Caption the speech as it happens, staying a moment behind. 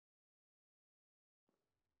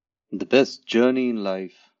The best journey in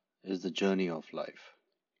life is the journey of life.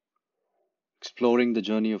 Exploring the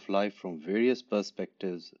journey of life from various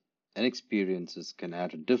perspectives and experiences can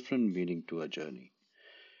add a different meaning to a journey.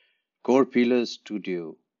 Core Pillars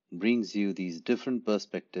Studio brings you these different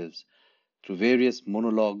perspectives through various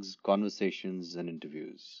monologues, conversations, and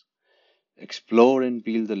interviews. Explore and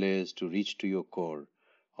peel the layers to reach to your core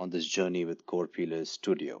on this journey with Core Pillars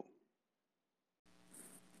Studio.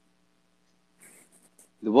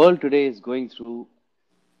 The world today is going through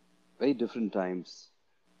very different times.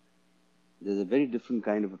 There's a very different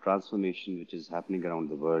kind of a transformation which is happening around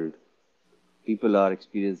the world. People are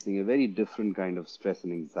experiencing a very different kind of stress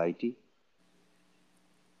and anxiety.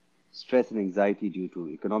 Stress and anxiety due to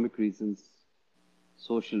economic reasons,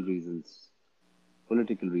 social reasons,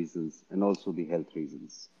 political reasons, and also the health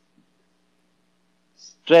reasons.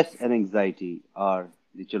 Stress and anxiety are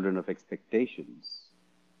the children of expectations.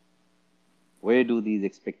 Where do these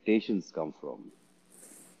expectations come from?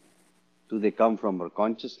 Do they come from our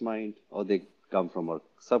conscious mind or they come from our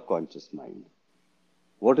subconscious mind?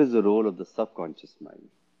 What is the role of the subconscious mind?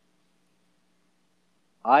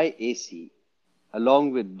 IAC,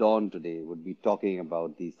 along with Dawn today, would be talking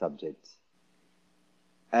about these subjects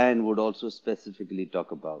and would also specifically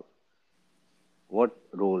talk about what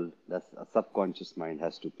role does a subconscious mind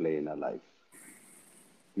has to play in our life.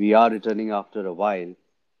 We are returning after a while,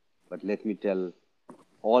 but let me tell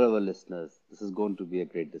all our listeners, this is going to be a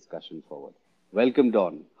great discussion forward. Welcome,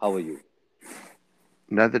 Dawn. How are you?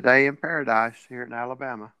 Another day in paradise here in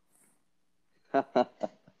Alabama.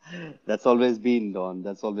 That's always been, Dawn.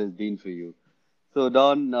 That's always been for you. So,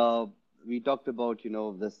 Dawn, we talked about,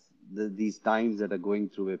 these times that are going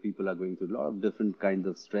through where people are going through a lot of different kinds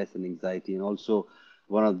of stress and anxiety. And also,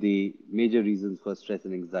 one of the major reasons for stress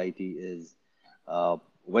and anxiety is uh,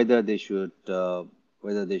 whether they should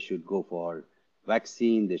whether they should go for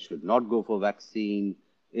vaccine, they should not go for vaccine.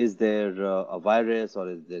 Is there a virus, or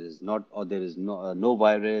is there is not, or there is no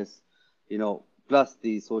virus? Plus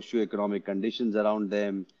the socio-economic conditions around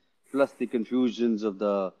them, plus the confusions of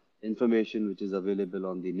the information which is available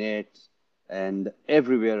on the net and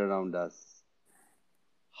everywhere around us.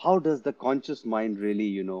 How does the conscious mind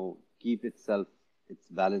really, keep its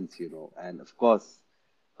balance, and of course,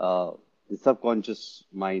 uh, the subconscious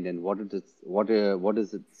mind and what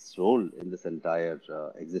is its role in this entire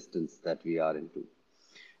existence that we are into?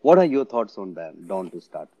 What are your thoughts on that, Don, to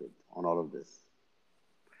start with, on all of this?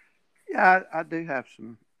 Yeah, I do have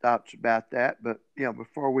some thoughts about that, but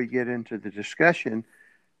before we get into the discussion,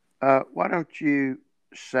 why don't you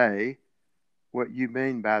say what you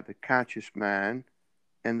mean by the conscious mind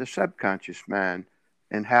and the subconscious mind,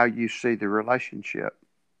 and how you see the relationship?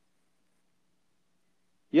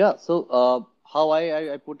 Yeah, so how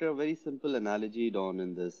I put a very simple analogy, Don,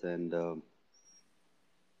 in this, and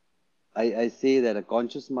I say that a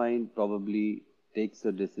conscious mind probably takes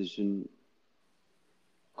a decision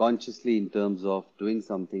consciously in terms of doing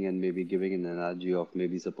something, and maybe giving an analogy of,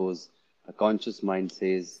 maybe suppose a conscious mind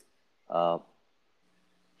says uh,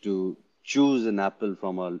 to choose an apple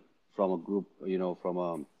from a group, uh,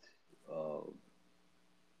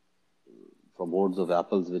 from hordes of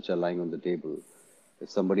apples which are lying on the table. If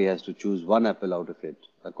somebody has to choose one apple out of it,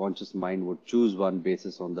 a conscious mind would choose one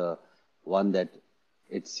basis on the one that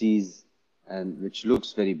it sees and which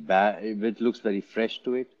looks very bad, which looks very fresh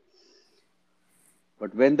to it.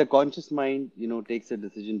 But when the conscious mind, takes a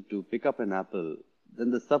decision to pick up an apple, then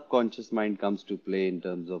the subconscious mind comes to play in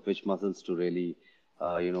terms of which muscles to really,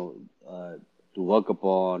 uh, you know, uh, to work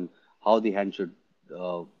upon, how the hand should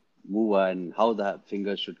uh, move, and how the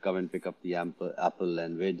fingers should come and pick up the apple,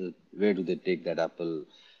 and where do they take that apple,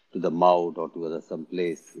 to the mouth or to other some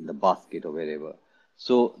place in the basket or wherever.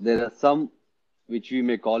 So there are some which we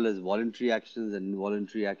may call as voluntary actions and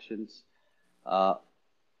involuntary actions. Uh,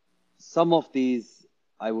 some of these,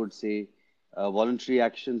 I would say, voluntary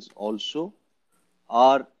actions also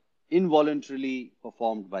are involuntarily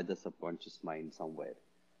performed by the subconscious mind somewhere.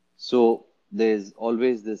 So there's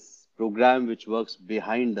always this program which works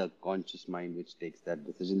behind the conscious mind which takes that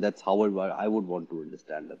decision. That's how I would want to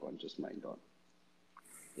understand the conscious mind on.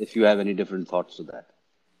 If you have any different thoughts to that.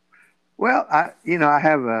 Well, I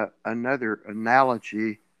have another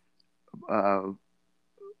analogy, uh,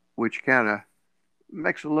 which kind of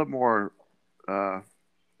makes a little more uh,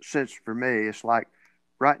 sense for me. It's like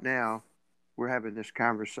right now we're having this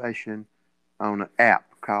conversation on an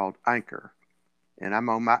app called Anchor, and I'm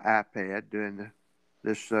on my iPad doing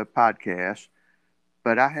this podcast.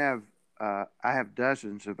 But I have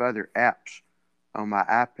dozens of other apps on my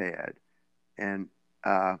iPad, and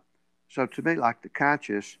uh, so to me, like the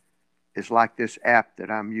conscious is like this app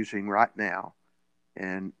that I'm using right now,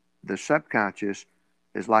 and the subconscious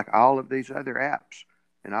is like all of these other apps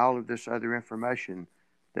and all of this other information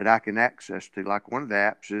that I can access to. Like one of the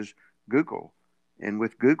apps is Google. And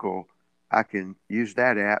with Google, I can use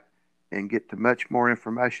that app and get to much more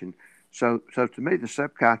information. So to me, the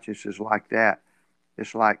subconscious is like that.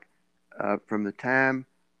 It's like from the time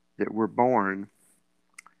that we're born,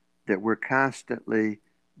 that we're constantly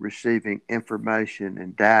receiving information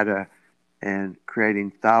and data and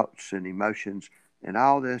creating thoughts and emotions and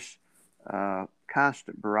all this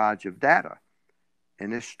constant barrage of data,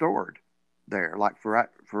 and it's stored there. Like for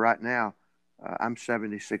right now, I'm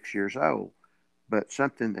 76 years old, but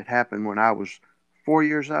something that happened when I was 4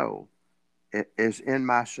 years old is in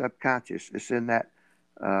my subconscious. It's in that,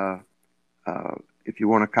 uh, if you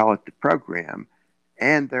want to call it the program,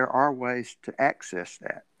 and there are ways to access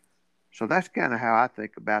that. So that's kind of how I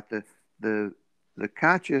think about the the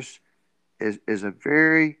conscious is a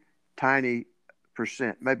very tiny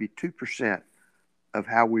percent, maybe 2% of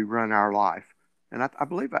how we run our life. And I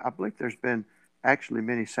believe there's been actually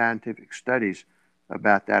many scientific studies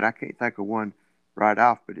about that. I can't think of one right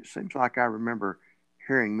off, but it seems like I remember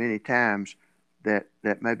hearing many times that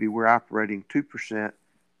maybe we're operating 2%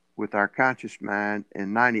 with our conscious mind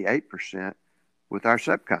and 98% with our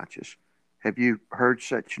subconscious. Have you heard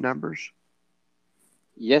such numbers?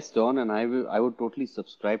 Yes, Don, and I would totally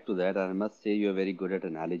subscribe to that. And I must say you're very good at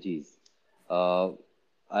analogies. Uh,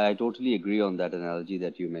 I totally agree on that analogy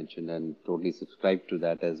that you mentioned and totally subscribe to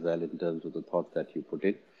that as well in terms of the thoughts that you put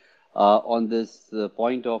in. On this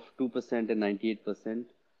point of 2% and 98%,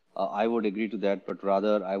 I would agree to that, but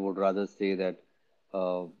rather I would rather say that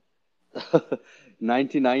uh,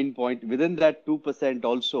 99 point within that 2%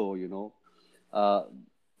 also, uh,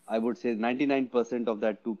 I would say 99% of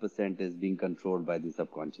that 2% is being controlled by the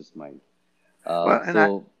subconscious mind. Well, and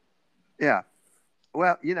So yeah,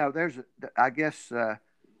 well, I guess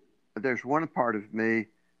there's one part of me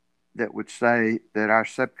that would say that our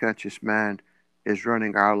subconscious mind is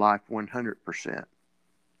running our life 100%.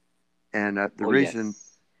 And the oh reason,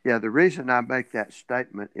 yes. yeah, the reason I make that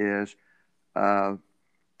statement is uh,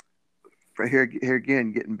 for here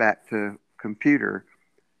again, getting back to computer,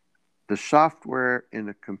 the software in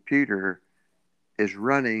a computer is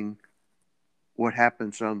running what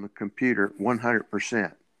happens on the computer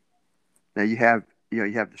 100%. Now you have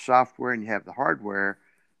the software and you have the hardware,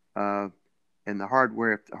 uh, and the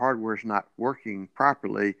hardware, if the hardware is not working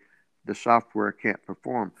properly, the software can't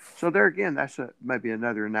perform. So there again, that's maybe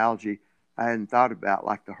another analogy I hadn't thought about,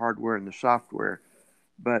 like the hardware and the software.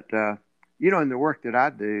 But in the work that I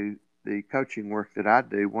do, the coaching work that I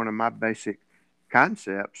do, one of my basic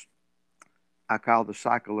concepts I call the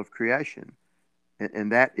cycle of creation,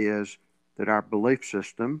 and that is that our belief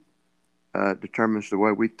system determines the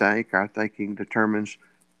way we think. Our thinking determines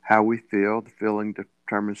how we feel. The feeling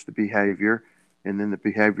determines the behavior, and then the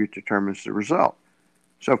behavior determines the result.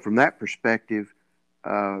 So, from that perspective,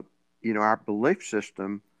 uh, our belief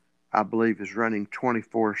system, I believe, is running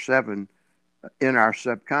 24/7 in our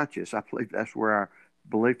subconscious. I believe that's where our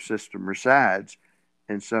belief system resides.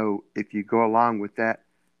 And so, if you go along with that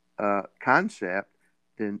concept,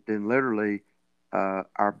 then literally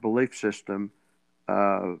our belief system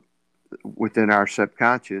uh, within our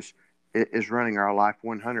subconscious is running our life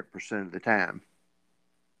 100% of the time.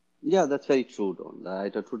 Yeah, that's very true,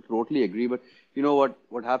 Don. Totally agree. But you know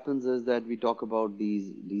what happens is that we talk about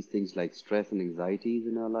these things like stress and anxieties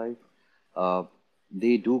in our life. Uh,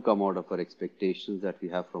 they do come out of our expectations that we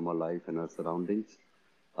have from our life and our surroundings.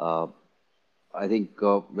 Uh, I think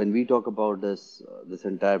when we talk about this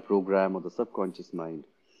entire program or the subconscious mind,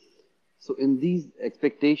 so in these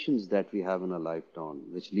expectations that we have in our life, Don,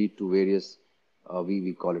 which lead to various,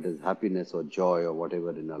 we call it as happiness or joy or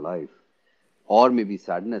whatever in our life, or maybe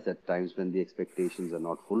sadness at times when the expectations are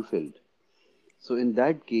not fulfilled. So in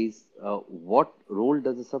that case, what role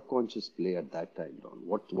does the subconscious play at that time, Don?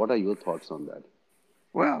 What are your thoughts on that?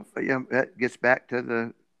 Well, that gets back to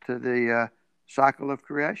the cycle of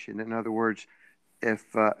creation. In other words, if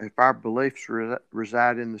our beliefs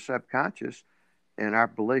reside in the subconscious, and our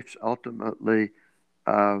beliefs ultimately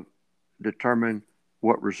uh, determine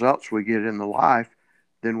what results we get in the life,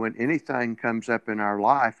 then when anything comes up in our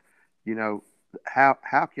life, you know,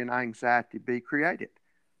 how can anxiety be created?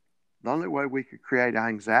 The only way we could create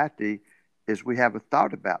anxiety is we have a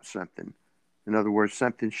thought about something. In other words,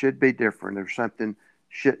 something should be different, or something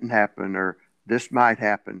shouldn't happen, or this might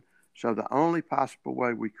happen. So the only possible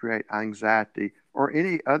way we create anxiety or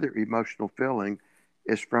any other emotional feeling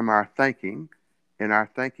is from our thinking, and our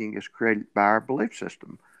thinking is created by our belief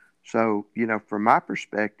system. So, from my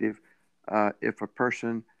perspective, if a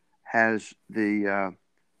person has the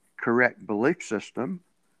correct belief system,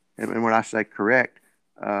 And when I say correct,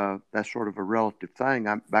 that's sort of a relative thing.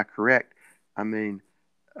 By correct, I mean,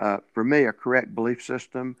 for me, a correct belief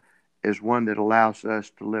system is one that allows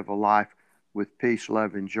us to live a life with peace,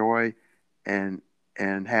 love, and joy, and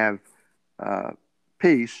and have uh,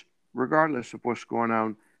 peace regardless of what's going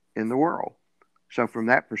on in the world. So, from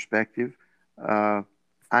that perspective, uh,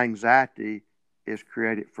 anxiety is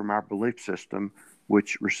created from our belief system,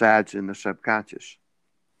 which resides in the subconscious.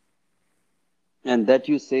 And that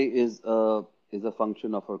you say is a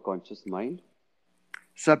function of our conscious mind.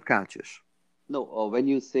 Subconscious. No, when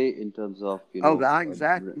you say in terms of, Oh, the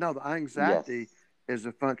anxiety. No, the yes, anxiety is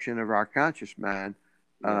a function of our conscious mind.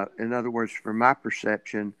 yes. In other words, from my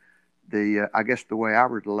perception, the I guess the way I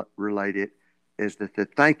would relate it is that the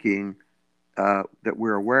thinking that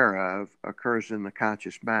we're aware of occurs in the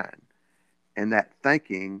conscious mind, and that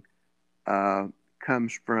thinking uh,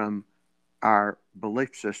 comes from our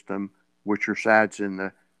belief system, which resides in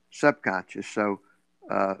the subconscious. So,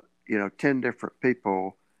 uh, 10 different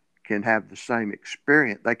people can have the same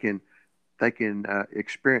experience. They can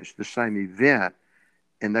experience the same event,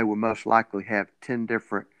 and they will most likely have 10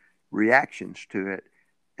 different reactions to it.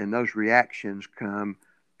 And those reactions come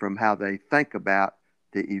from how they think about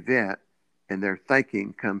the event, and their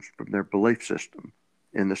thinking comes from their belief system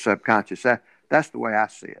in the subconscious. That's the way I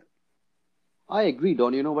see it. I agree,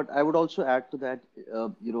 Don. But I would also add to that,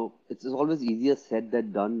 it's always easier said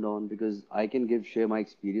than done, Don, because I can share my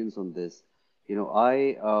experience on this. You know,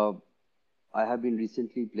 I have been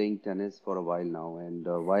recently playing tennis for a while now, and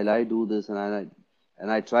while I do this,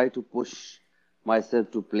 and I try to push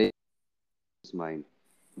myself to play his mind.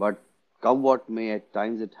 But come what may, at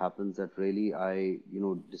times it happens that really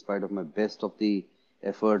despite of my best of the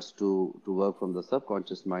efforts to work from the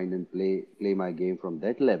subconscious mind and play my game from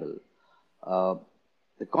that level, uh,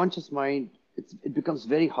 the conscious mind, it becomes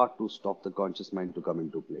very hard to stop the conscious mind to come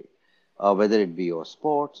into play. Whether it be your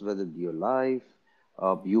sports, whether it be your life,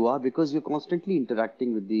 you are because you're constantly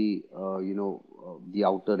interacting with the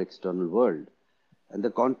outer external world and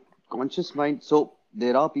the conscious mind. So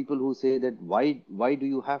there are people who say that why do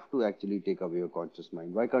you have to actually take away your conscious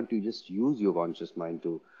mind? Why can't you just use your conscious mind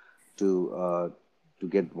to uh, to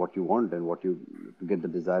get what you want and what you to get the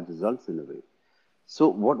desired results in a way? So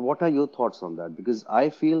what are your thoughts on that? Because I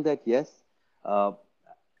feel that yes, uh,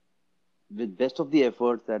 with best of the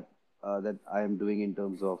efforts that I am doing in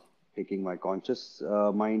terms of taking my conscious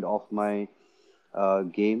mind off my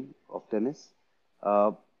game of tennis,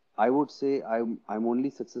 uh, I would say I'm only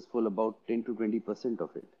successful about 10 to 20%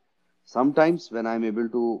 of it. Sometimes when I'm able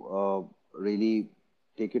to really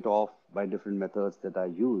take it off by different methods that I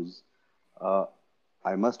use, uh,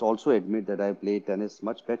 I must also admit that I play tennis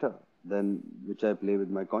much better than which I play with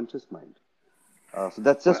my conscious mind. So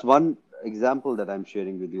that's Well, just one example that I'm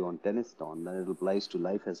sharing with you on tennis, Don, and it applies to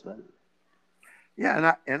life as well.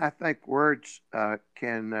 yeah, and I think words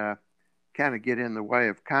can kind of get in the way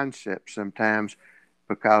of concepts sometimes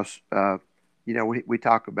because we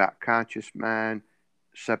talk about conscious mind,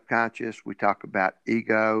 subconscious, we talk about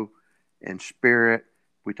ego and spirit,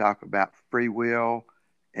 we talk about free will,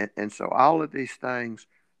 and so all of these things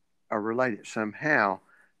are related somehow.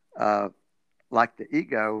 Uh, like the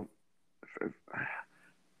ego,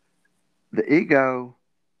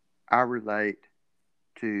 I relate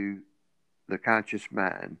to the conscious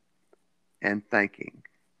mind and thinking.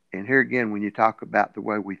 And here again, when you talk about the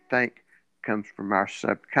way we think comes from our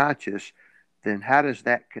subconscious, then how does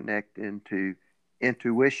that connect into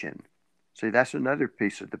intuition? See, that's another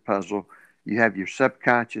piece of the puzzle. You have your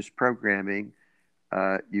subconscious programming,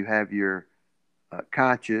 you have your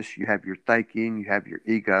conscious, you have your thinking, you have your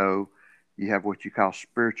ego, you have what you call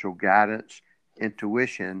spiritual guidance,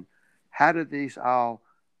 intuition. How do these all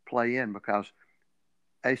play in? Because,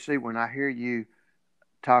 AC, when I hear you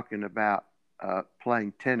talking about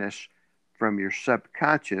playing tennis from your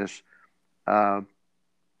subconscious, uh,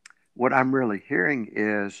 what I'm really hearing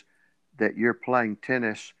is that you're playing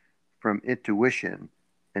tennis from intuition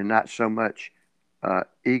and not so much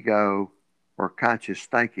ego or conscious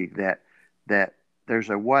thinking. That there's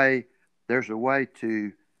a way there's a way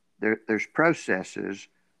to there's processes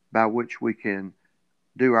by which we can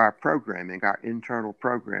do our programming, our internal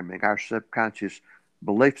programming, our subconscious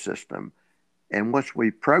belief system. And once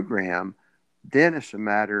we program, then it's a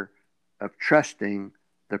matter of trusting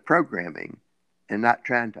the programming and not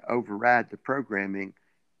trying to override the programming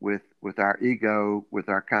with our ego, with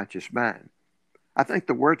our conscious mind. I think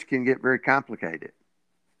the words can get very complicated.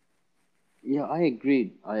 Yeah, I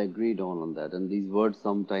agreed. I agreed on that. And these words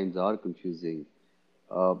sometimes are confusing.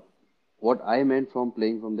 Uh, what I meant from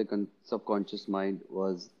playing from the subconscious mind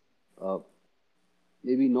was uh,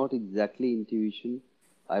 maybe not exactly intuition.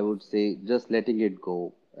 I would say just letting it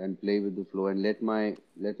go and play with the flow and let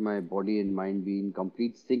my body and mind be in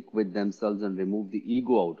complete sync with themselves and remove the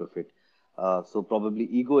ego out of it. So probably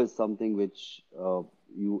ego is something which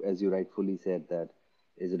you, as you rightfully said, that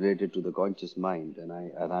is related to the conscious mind, and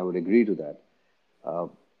I would agree to that. Uh,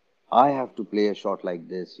 I have to play a shot like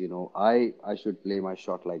this, I should play my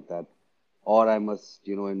shot like that, or I must,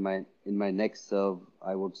 in my next serve,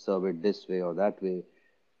 I would serve it this way or that way.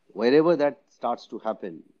 Wherever that starts to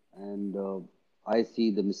happen, and I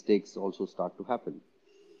see the mistakes also start to happen.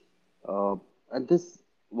 Uh, and this,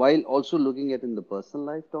 while also looking at in the personal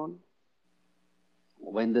life, Don,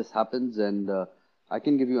 when this happens, and I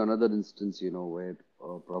can give you another instance, where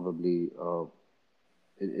probably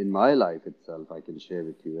in my life itself, I can share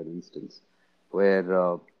with you an instance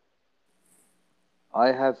where I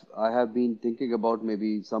have been thinking about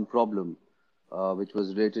maybe some problem which was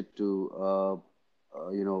related to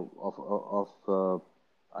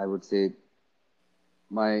I would say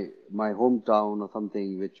my hometown or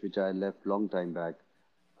something which I left long time back,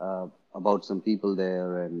 about some people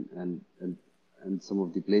there, and some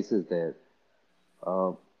of the places there.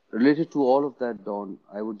 Uh, Related to all of that, Don,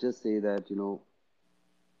 I would just say that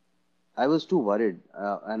I was too worried,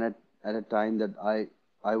 and at a time that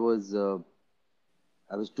I was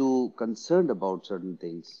I was too concerned about certain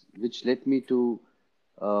things, which led me to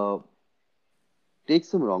uh, take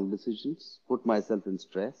some wrong decisions, put myself in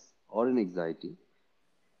stress or in anxiety,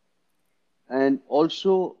 and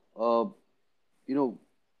also you know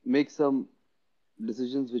make some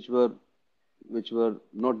decisions which were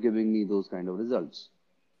not giving me those kind of results.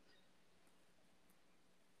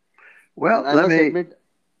 And Well, I let must me admit,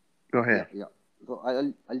 go yeah, ahead. yeah. So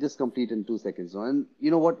I'll just complete in 2 seconds. And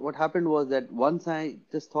you know what happened was that once I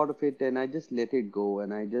just thought of it and I just let it go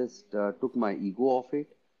and I just took my ego off it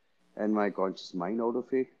and my conscious mind out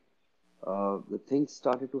of it, the things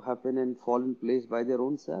started to happen and fall in place by their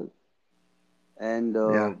own self. And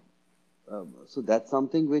Yeah. so that's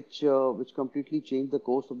something which completely changed the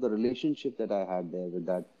course of the relationship that I had there with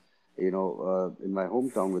that, in my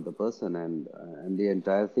hometown with the person, and the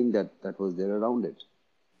entire thing that was there around it.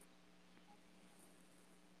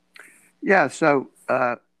 Yeah. So,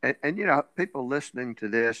 and people listening to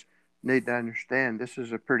this need to understand this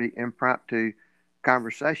is a pretty impromptu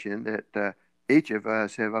conversation that each of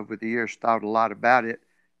us have over the years thought a lot about it,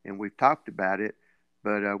 and we've talked about it.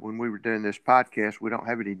 But when we were doing this podcast, we don't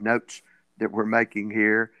have any notes that we're making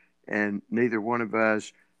here, and neither one of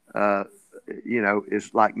us, uh,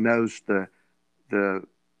 is like knows the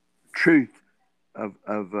truth of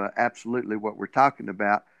absolutely what we're talking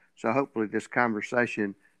about. So hopefully this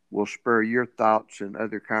conversation will spur your thoughts and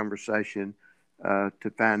other conversation to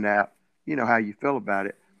find out, how you feel about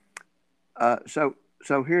it.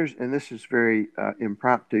 So here's, and this is very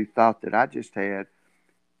impromptu thought that I just had,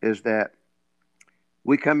 is that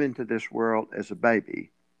we come into this world as a baby,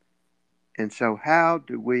 and so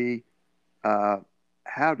uh,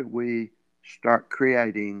 how do we start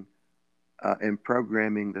creating and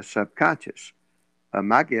programming the subconscious?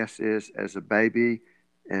 My guess is, as a baby,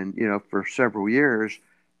 and for several years,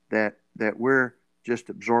 that we're just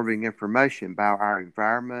absorbing information by our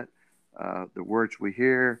environment, the words we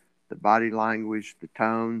hear, the body language, the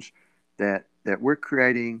tones, that we're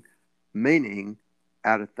creating meaning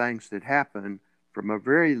out of things that happen from a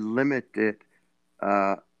very limited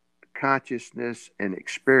uh, consciousness and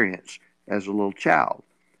experience as a little child.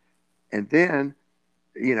 And then,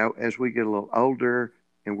 as we get a little older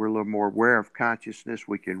and we're a little more aware of consciousness,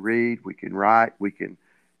 we can read, we can write, we can,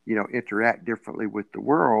 interact differently with the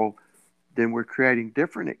world, then we're creating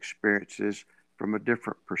different experiences from a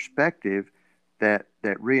different perspective that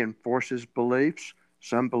reinforces beliefs,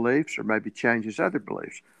 some beliefs, or maybe changes other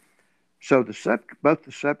beliefs. So both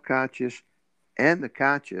the subconscious and the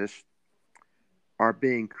conscious are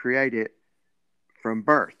being created from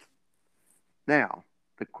birth. Now,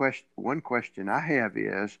 one question I have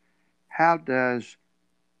is, how does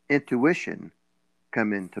intuition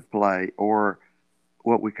come into play, or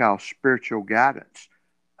what we call spiritual guidance?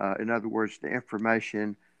 In other words, the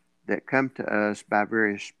information that come to us by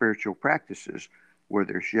various spiritual practices,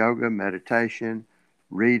 whether it's yoga, meditation,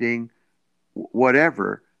 reading,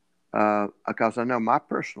 whatever. Because I know my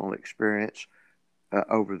personal experience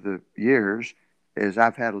over the years is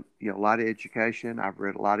I've had a lot of education. I've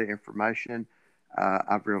read a lot of information.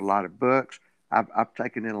 I've read a lot of books. I've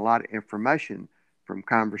taken in a lot of information from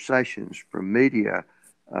conversations, from media,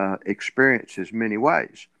 experiences, many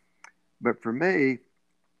ways. But for me,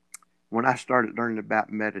 when I started learning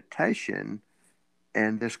about meditation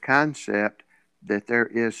and this concept that there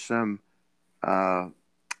is some, uh,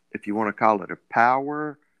 if you want to call it a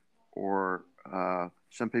power or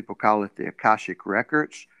Some people call it the Akashic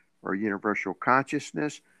Records or universal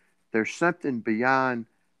consciousness. There's something beyond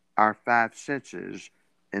our five senses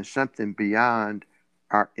and something beyond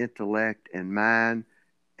our intellect and mind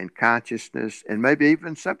and consciousness and maybe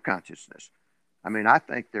even subconsciousness. I mean, I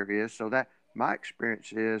think there is. So that my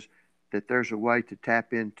experience is that there's a way to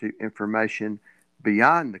tap into information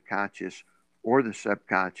beyond the conscious or the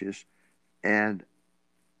subconscious. And,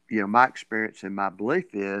 my experience and my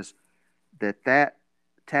belief is that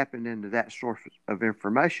tapping into that source of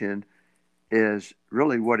information is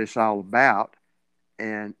really what it's all about.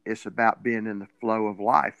 And it's about being in the flow of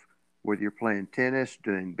life, whether you're playing tennis,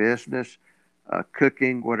 doing business,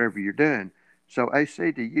 cooking, whatever you're doing. So,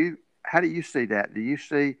 AC, how do you see that? Do you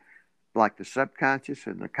see like the subconscious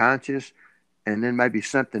and the conscious, and then maybe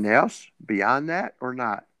something else beyond that, or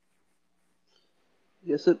not?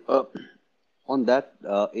 Yes, sir. On that,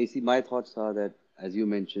 AC, my thoughts are that, as you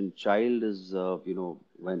mentioned, child is,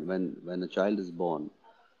 when a child is born,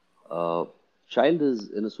 uh, child is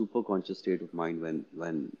in a super conscious state of mind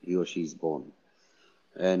when he or she is born,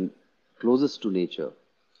 and closest to nature.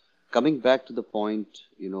 Coming back to the point,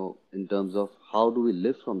 in terms of how do we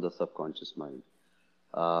live from the subconscious mind,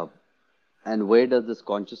 uh, and where does this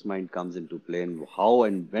conscious mind comes into play, and how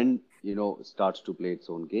and when starts to play its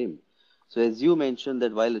own game. So as you mentioned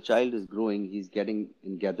that while a child is growing, he's getting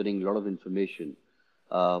and gathering a lot of information,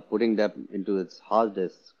 putting that into its hard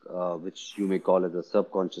disk, which you may call as a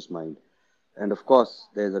subconscious mind. And of course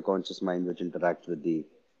there's a conscious mind which interacts with the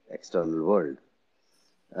external world,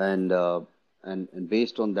 and and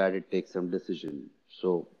based on that it takes some decision.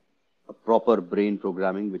 So a proper brain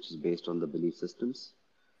programming which is based on the belief systems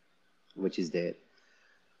which is there.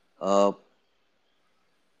 Uh,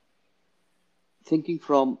 thinking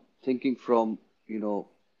from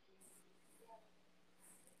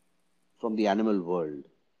from the animal world,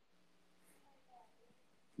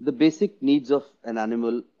 the basic needs of an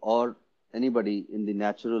animal or anybody in the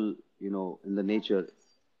natural, in the nature,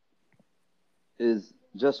 is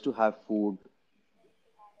just to have food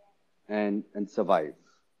and survive.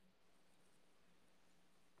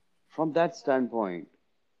 From that standpoint,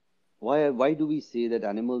 why do we say that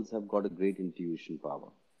animals have got a great intuition power?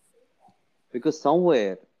 Because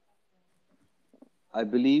somewhere, I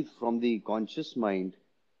believe, from the conscious mind,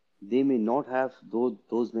 they may not have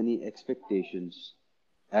those many expectations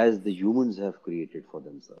as the humans have created for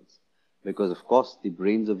themselves. Because, of course, the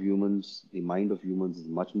brains of humans, the mind of humans is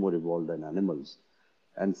much more evolved than animals.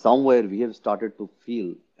 And somewhere we have started to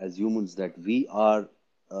feel as humans that we are,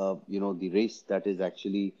 the race that is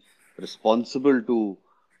actually responsible to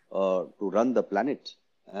run the planet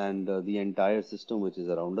and the entire system which is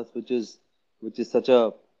around us, which is such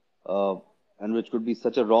a uh, and which could be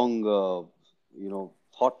such a wrong,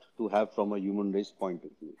 thought to have from a human race point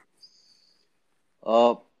of view.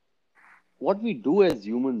 Uh, what we do as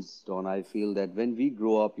humans, Don, I feel that when we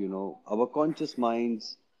grow up, our conscious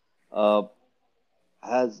minds uh,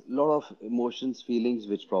 has a lot of emotions, feelings,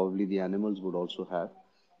 which probably the animals would also have.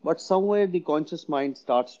 But somewhere the conscious mind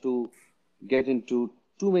starts to get into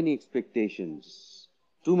too many expectations,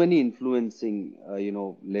 too many influencing,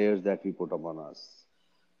 layers that we put upon us.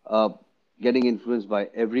 Uh, Getting influenced by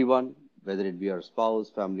everyone, whether it be our spouse,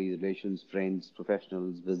 family, relations, friends,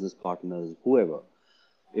 professionals, business partners, whoever.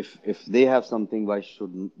 If they have something, why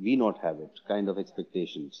should we not have it? Kind of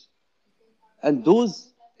expectations. And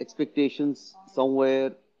those expectations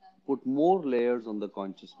somewhere put more layers on the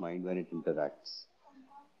conscious mind when it interacts.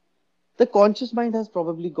 The conscious mind has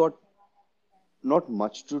probably got not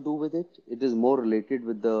much to do with it. It is more related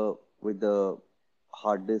with the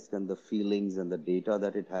hard disk and the feelings and the data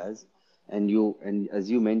that it has. And as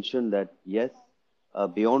you mentioned that yes,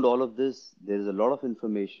 beyond all of this, there is a lot of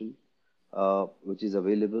information which is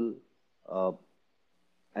available, uh,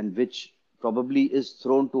 and which probably is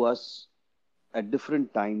thrown to us at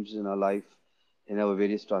different times in our life, in our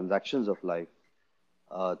various transactions of life,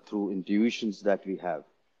 through intuitions that we have.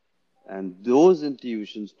 And those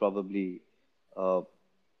intuitions probably uh,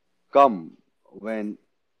 come when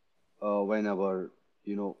our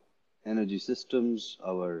energy systems,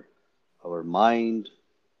 our mind,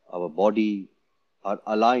 our body are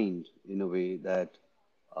aligned in a way that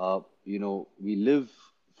we live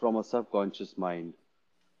from a subconscious mind,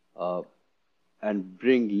 uh, and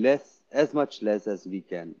bring as much less as we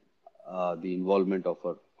can, the involvement of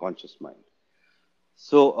our conscious mind.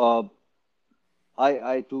 So,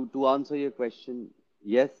 to answer your question,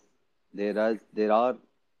 yes, there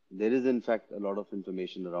is in fact a lot of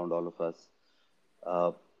information around all of us.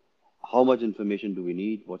 Uh, how much information do we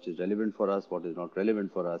need? What is relevant for us? What is not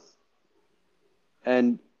relevant for us?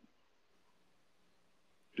 And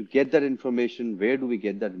to get that information, where do we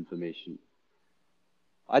get that information?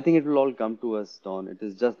 I think it will all come to us, Don. It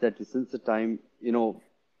is just that since the time,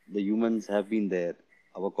 the humans have been there,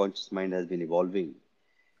 our conscious mind has been evolving.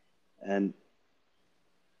 And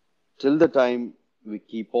till the time we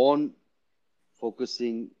keep on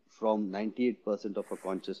focusing from 98% of our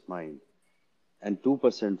conscious mind and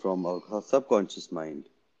 2% from our subconscious mind,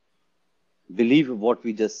 believe what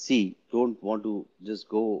we just see, don't want to just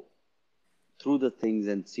go through the things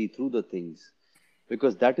and see through the things,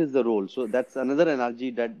 because that is the role. So that's another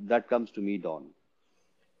analogy that comes to me, Don.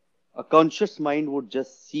 A conscious mind would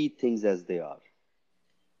just see things as they are,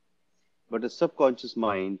 but a subconscious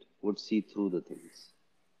mind would see through the things.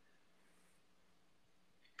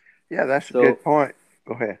 Yeah, that's a So good point.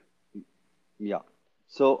 Go ahead. yeah,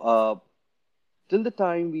 so till the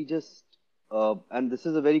time we just and this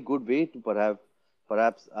is a very good way to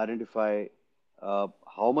perhaps identify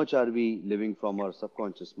how much are we living from our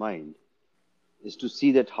subconscious mind, is to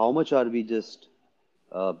see that how much are we just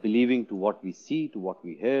believing to what we see, to what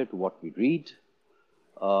we hear, to what we read,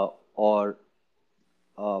 or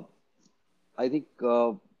uh, I think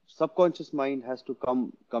subconscious mind has to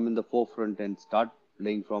come in the forefront and start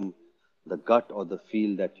playing from the gut or the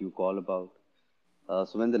feel that you call about.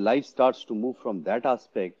 So when the life starts to move from that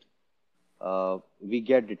aspect, we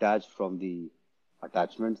get detached from the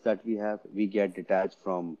attachments that we have. We get detached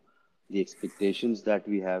from the expectations that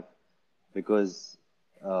we have, because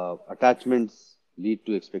attachments lead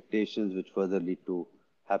to expectations, which further lead to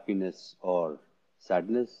happiness or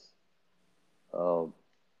sadness. Uh,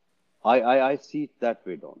 I see it that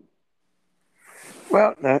way, Don.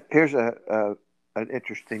 Well, now here's a an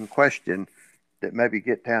interesting question that maybe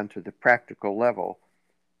get down to the practical level.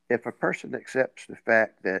 If a person accepts the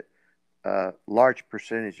fact that a large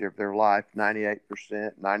percentage of their life, 98%,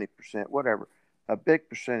 90%, whatever, a big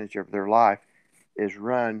percentage of their life is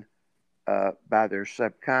run by their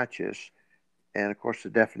subconscious. And of course, the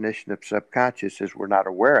definition of subconscious is we're not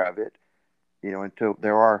aware of it, until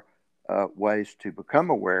there are ways to become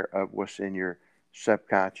aware of what's in your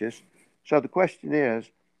subconscious. So the question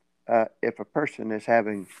is, if a person is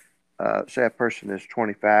having, say, a person is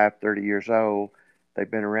 25, 30 years old, they've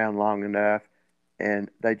been around long enough, and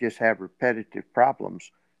they just have repetitive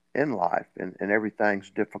problems in life, and everything's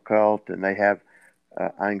difficult, and they have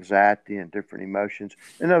anxiety and different emotions.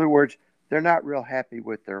 In other words, they're not real happy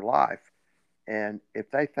with their life. And if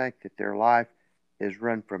they think that their life is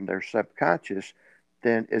run from their subconscious,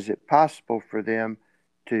 then is it possible for them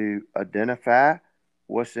to identify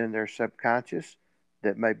what's in their subconscious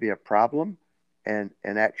that may be a problem, and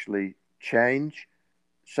actually change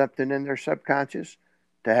something in their subconscious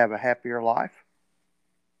to have a happier life?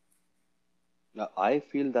 Now, I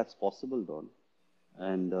feel that's possible, Don,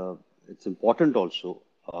 and it's important also.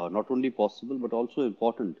 Not only possible, but also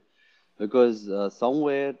important, because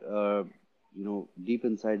somewhere, deep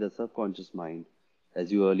inside the subconscious mind,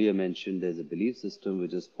 as you earlier mentioned, there's a belief system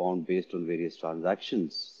which is formed based on various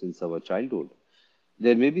transactions since our childhood.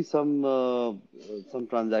 There may be some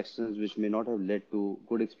transactions which may not have led to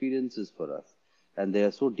good experiences for us, and they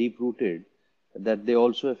are so deep rooted that they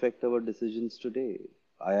also affect our decisions today.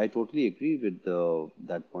 I totally agree with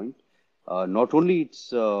that point. Not only it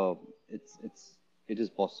is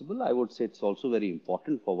possible. I would say it's also very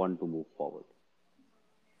important for one to move forward.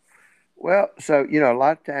 Well, so a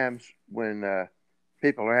lot of times when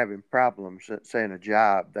people are having problems, say in a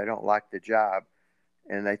job, they don't like the job,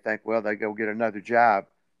 and they think, well, they go get another job,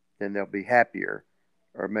 then they'll be happier,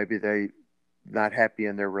 or maybe they not happy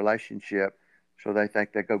in their relationship, so they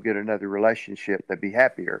think they go get another relationship, they'll be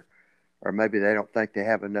happier, or maybe they don't think they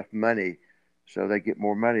have enough money, so they get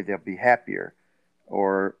more money, they'll be happier,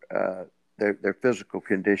 or their physical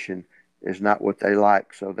condition is not what they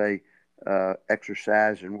like, so they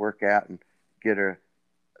exercise and work out and get a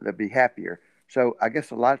they'll be happier. So I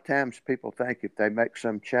guess a lot of times people think if they make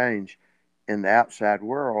some change in the outside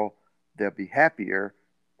world, they'll be happier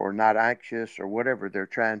or not anxious or whatever they're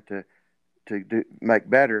trying to do make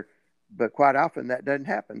better. But quite often that doesn't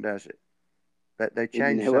happen, does it? That they It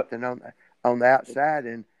change never something on the outside,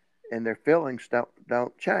 and their feelings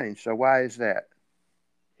don't change. So why is that?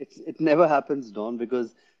 it never happens, Don,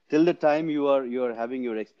 because till the time you are having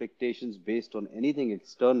your expectations based on anything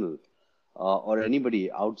external, or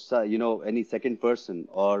anybody outside, any second person,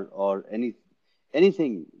 or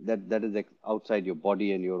anything that is outside your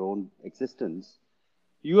body and your own existence,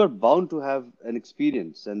 you are bound to have an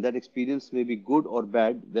experience, and that experience may be good or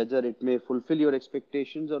bad, whether it may fulfill your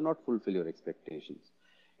expectations or not fulfill your expectations.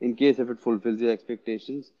 In case if it fulfills your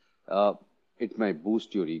expectations, uh, it might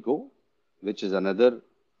boost your ego, which is another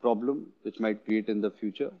problem which might create in the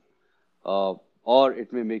future. or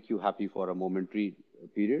it may make you happy for a momentary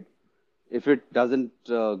period. If it doesn't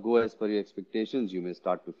go as per your expectations, you may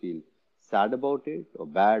start to feel sad about it, or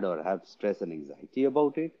bad, or have stress and anxiety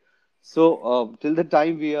about it. So till the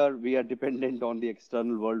time we are dependent on the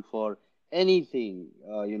external world for anything,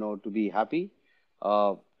 to be happy,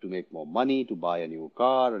 to make more money, to buy a new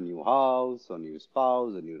car, a new house, a new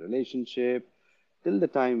spouse, a new relationship, till the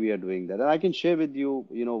time we are doing that. And I can share with you,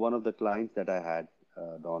 one of the clients that I had,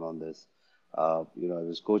 Dawn, on this. I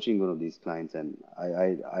was coaching one of these clients, and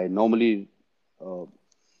I normally uh,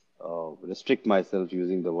 restrict myself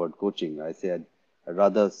using the word coaching. I said I'd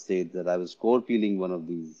rather say that I was core peeling one of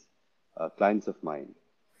these clients of mine.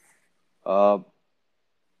 Uh,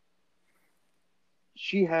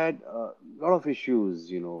 she had a lot of issues.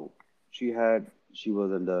 She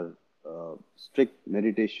was under strict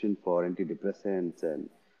meditation for antidepressants, and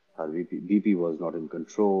her BP was not in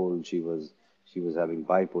control. She was having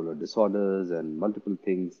bipolar disorders and multiple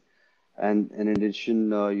things, and in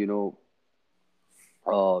addition,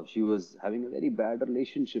 she was having a very bad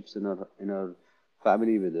relationships in her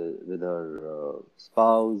family with her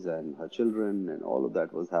spouse and her children, and all of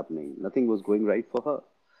that was happening. Nothing was going right for her,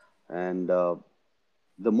 and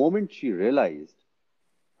the moment she realized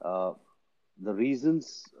uh, the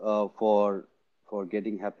reasons for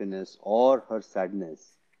getting happiness, or her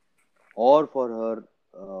sadness, or for her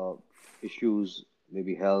issues,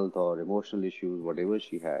 maybe health or emotional issues, whatever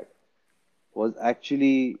she had, was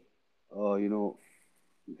actually you know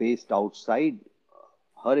based outside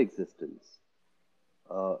her existence,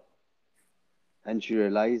 uh, and she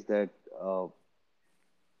realized that uh,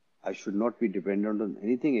 I should not be dependent on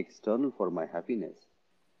anything external for my happiness.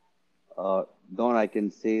 Dawn, I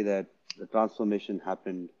can say that the transformation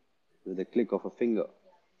happened with a click of a finger,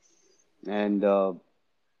 and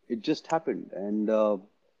it just happened. And uh,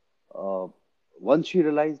 once she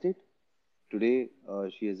realized it, today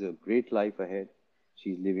she has a great life ahead.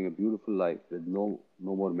 She's living a beautiful life with no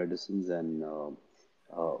more medicines, and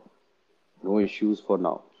uh, no issues for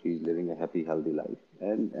now. She's living a happy, healthy life,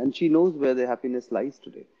 and she knows where the happiness lies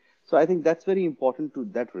today. So I think that's very important, to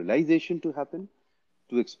that realization to happen,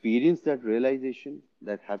 to experience that realization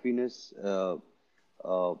that happiness uh,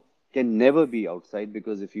 can never be outside,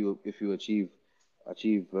 because if you achieve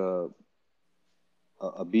a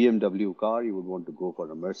BMW car, you would want to go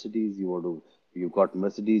for a Mercedes. You got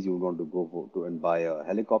Mercedes, you would want to go and buy a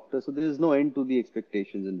helicopter. So there is no end to the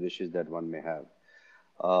expectations and wishes that one may have.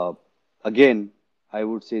 Uh, Again, I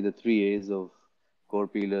would say the three A's of core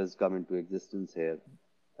pillars come into existence here,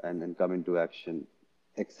 and come into action.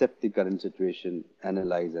 Accept the current situation,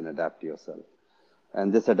 analyze and adapt yourself.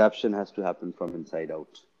 And this adaptation has to happen from inside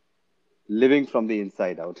out. Living from the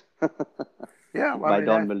inside out. Yeah, well, I By mean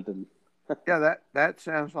Don that. Milton. Yeah, that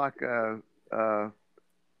sounds like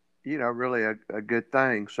really a good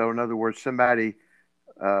thing. So, in other words, somebody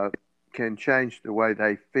uh, can change the way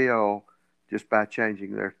they feel just by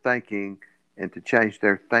changing their thinking. And to change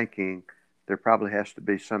their thinking, there probably has to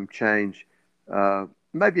be some change,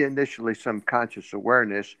 maybe initially some conscious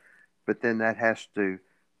awareness, but then that has to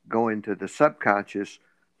go into the subconscious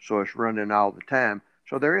so it's running all the time.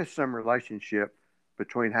 So there is some relationship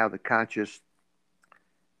between how the conscious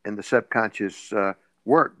and the subconscious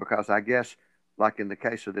work, because I guess, like in the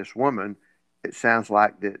case of this woman, it sounds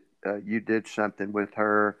like that you did something with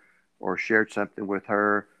her or shared something with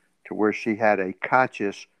her to where she had a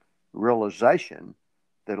conscious realization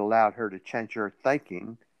that allowed her to change her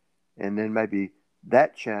thinking, and then maybe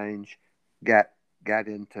that change got got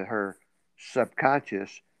into her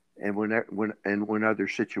subconscious, and when other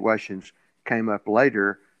situations came up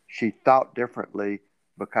later, she thought differently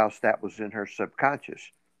because that was in her subconscious.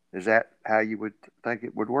 Is that how you would think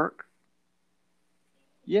it would work?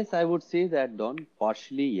 Yes, I would say that, Don.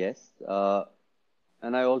 Partially, yes.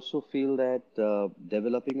 And I also feel that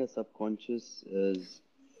developing a subconscious is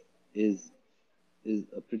is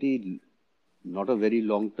a pretty, not a very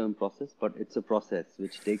long-term process, but it's a process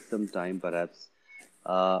which takes some time, perhaps.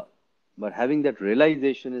 Uh, but having that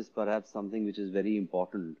realization is perhaps something which is very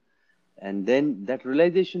important. And then that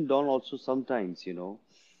realization, Don, also sometimes,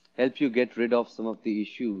 help you get rid of some of the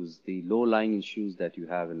issues, the low-lying issues that you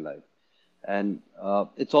have in life. And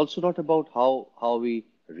it's also not about how we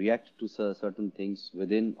react to certain things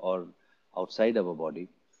within or outside our body,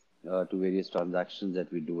 to various transactions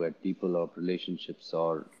that we do at people or relationships,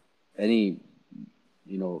 or any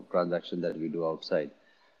transaction that we do outside.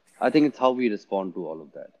 I think it's how we respond to all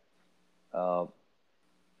of that uh,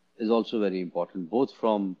 is also very important, both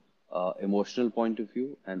from emotional point of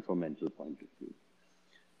view and from mental point of view.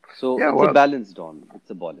 So Yeah, it's a well, balance, Don. It's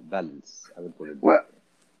a balance. I would put it that well, way.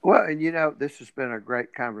 Well, and this has been a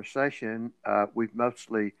great conversation. We've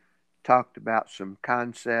mostly talked about some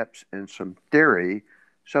concepts and some theory.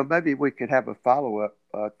 So maybe we could have a follow up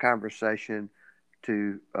conversation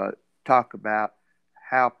to talk about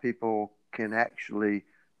how people can actually,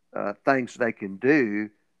 things they can do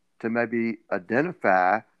to maybe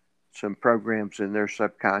identify some programs in their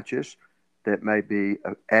subconscious that may be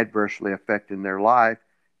adversely affecting their life,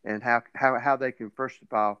 and how they can, first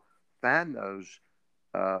of all, find those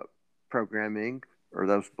uh, programming or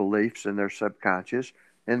those beliefs in their subconscious,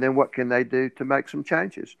 and then what can they do to make some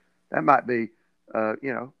changes? That might be,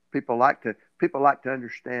 people like to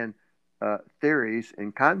understand theories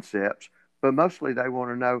and concepts, but mostly they want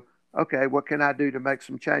to know, okay, what can I do to make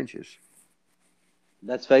some changes?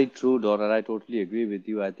 That's very true, Don, and I totally agree with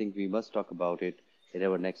you. I think we must talk about it in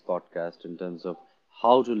our next podcast in terms of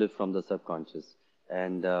how to live from the subconscious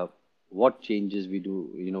and what changes we do,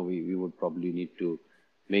 we would probably need to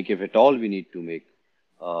make, if at all we need to make,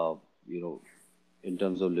 uh, you know, in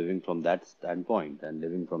terms of living from that standpoint and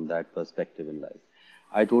living from that perspective in life.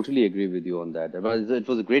 I totally agree with you on that. But it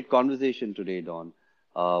was a great conversation today, Don.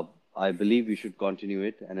 Uh, I believe we should continue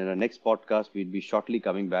it. And in our next podcast, we'll be shortly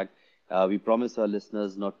coming back. We promise our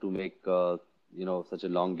listeners not to make, such a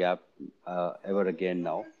long gap ever again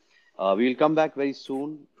now. We will come back very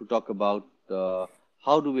soon to talk about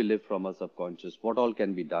how do we live from our subconscious, what all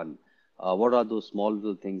can be done, what are those small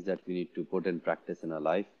little things that we need to put in practice in our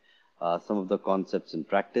life, some of the concepts in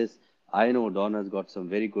practice. I know Don has got some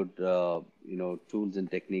very good, tools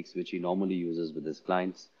and techniques which he normally uses with his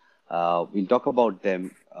clients. We'll talk about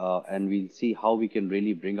them and we'll see how we can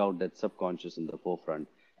really bring out that subconscious in the forefront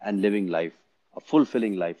and living life, a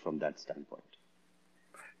fulfilling life from that standpoint.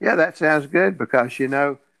 Yeah, that sounds good because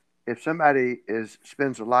if somebody is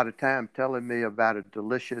spends a lot of time telling me about a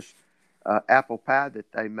delicious apple pie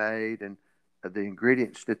that they made and the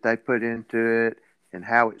ingredients that they put into it and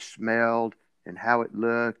how it smelled and how it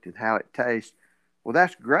looked and how it tastes, well,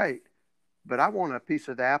 that's great. But I want a piece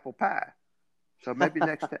of the apple pie. So maybe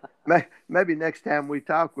next time we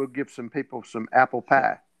talk, we'll give some people some apple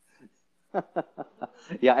pie.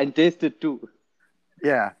 Yeah, and taste it too.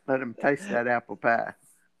 Yeah, let them taste that apple pie.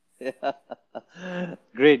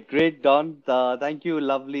 Great, great, Don. Thank you,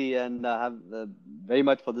 lovely, and have very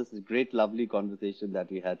much for this great, lovely conversation that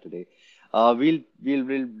we had today. We'll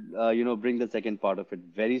bring the second part of it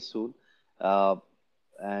very soon. Uh,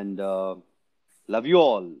 and love you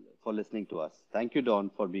all for listening to us. Thank you, Don,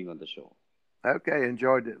 for being on the show. Okay,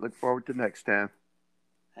 enjoyed it. Look forward to next time.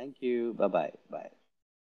 Thank you. Bye bye. Bye.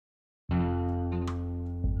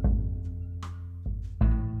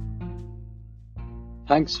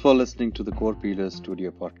 Thanks for listening to the Core Pillars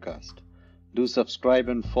Studio podcast. Do subscribe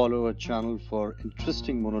and follow our channel for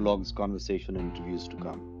interesting monologues, conversation, and interviews to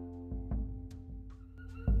come.